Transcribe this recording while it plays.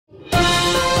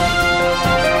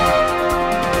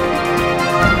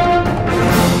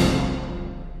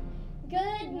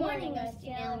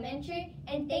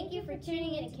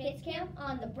tuning in to Kids Camp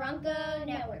on the Bronco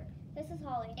Network. This is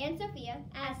Holly And Sophia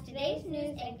as today's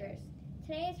news anchors.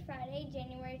 Today is Friday,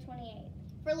 January 28th.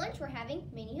 For lunch, we're having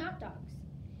mini hot dogs.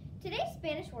 Today's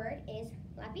Spanish word is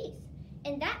lapis,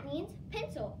 and that means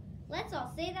pencil. Let's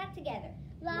all say that together.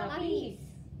 Lapis.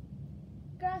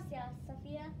 Gracias,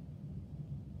 Sophia.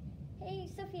 Hey,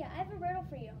 Sophia, I have a riddle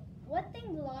for you. What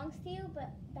thing belongs to you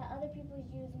but that other people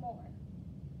use more?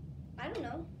 I don't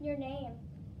know. Your name.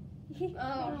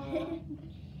 Oh.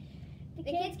 The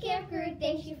Kids Camp crew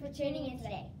thanks you for tuning in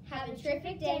today. Have a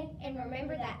terrific day, and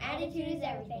remember that attitude is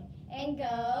everything. And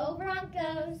go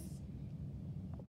Broncos!